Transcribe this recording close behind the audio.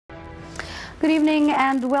Good evening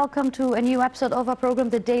and welcome to a new episode of our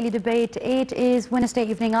program, The Daily Debate. It is Wednesday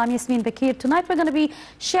evening. I'm Yasmin Bakir. Tonight we're going to be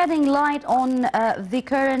shedding light on the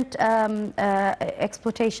current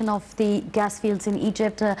exploitation of the gas fields in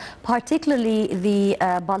Egypt, particularly the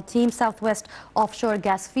Baltim Southwest offshore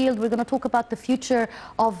gas field. We're going to talk about the future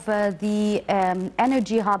of the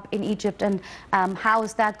energy hub in Egypt and how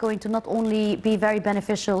is that going to not only be very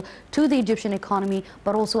beneficial to the Egyptian economy,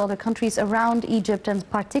 but also other countries around Egypt, and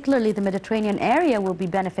particularly the Mediterranean area will be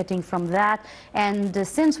benefiting from that. And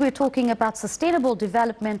since we're talking about sustainable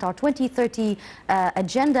development, our 2030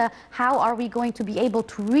 agenda, how are we going to be able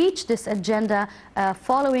to reach this agenda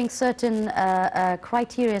following certain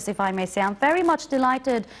criteria, if I may say? I'm very much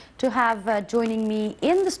delighted to have joining me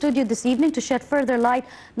in the studio this evening to shed further light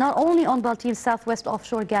not only on Baltim Southwest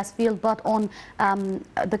offshore gas field, but on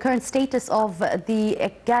the current status of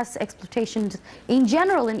the gas exploitation in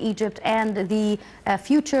general in Egypt and the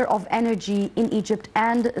future of energy in Egypt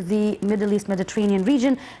and the Middle East Mediterranean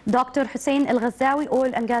region. Dr. Hussein Al-Ghazawi,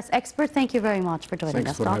 oil and gas expert, thank you very much for joining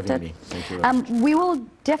us, Doctor. Having me. Thank you very much. We will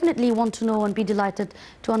definitely want to know and be delighted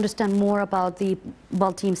to understand more about the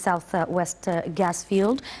Baltim Southwest gas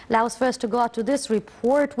field. Allow us first to go out to this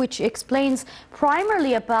report, which explains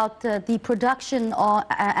primarily about the production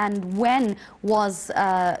and when was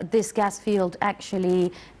this gas field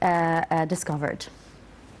actually discovered.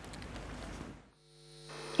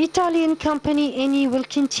 Italian company Eni will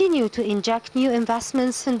continue to inject new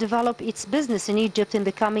investments and develop its business in Egypt in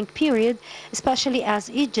the coming period, especially as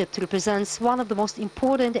Egypt represents one of the most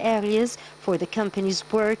important areas for the company's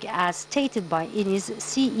work, as stated by Eni's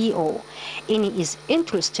CEO. Eni is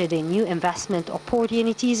interested in new investment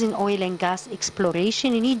opportunities in oil and gas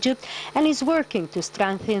exploration in Egypt and is working to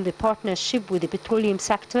strengthen the partnership with the petroleum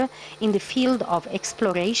sector in the field of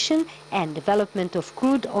exploration and development of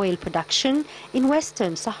crude oil production in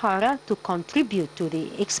Western Sahara to contribute to the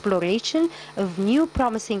exploration of new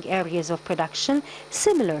promising areas of production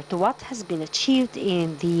similar to what has been achieved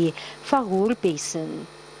in the Faghur Basin.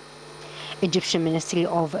 Egyptian Ministry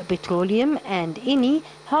of Petroleum and Eni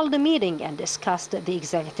held a meeting and discussed the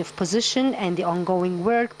executive position and the ongoing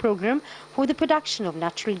work program for the production of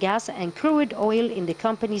natural gas and crude oil in the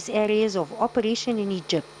company's areas of operation in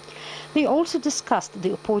Egypt. They also discussed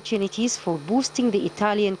the opportunities for boosting the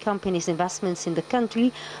Italian company's investments in the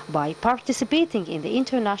country by participating in the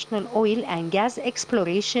international oil and gas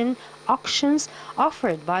exploration auctions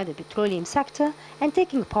offered by the petroleum sector and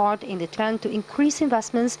taking part in the trend to increase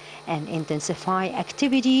investments and intensify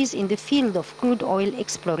activities in the field of crude oil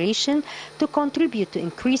exploration to contribute to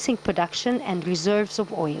increasing production and reserves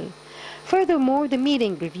of oil. Furthermore, the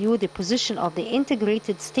meeting reviewed the position of the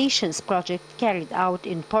integrated stations project carried out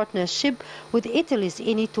in partnership with Italy's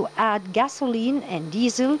Eni to add gasoline and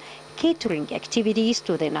diesel catering activities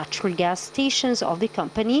to the natural gas stations of the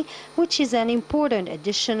company, which is an important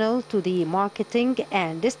additional to the marketing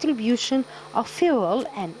and distribution of fuel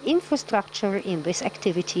and infrastructure in this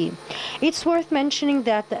activity. It's worth mentioning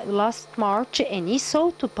that last March, Eni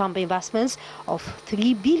sought to pump investments of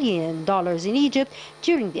 $3 billion in Egypt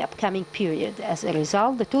during the upcoming period. As a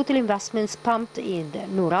result, the total investments pumped in the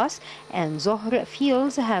Nuras and Zohr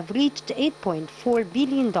fields have reached $8.4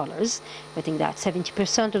 billion, noting that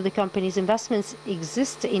 70% of the company's investments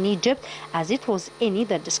exist in Egypt, as it was Eni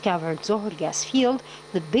that discovered Zohr gas field,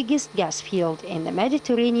 the biggest gas field in the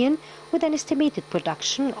Mediterranean, with an estimated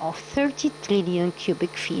production of 30 trillion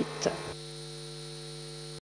cubic feet.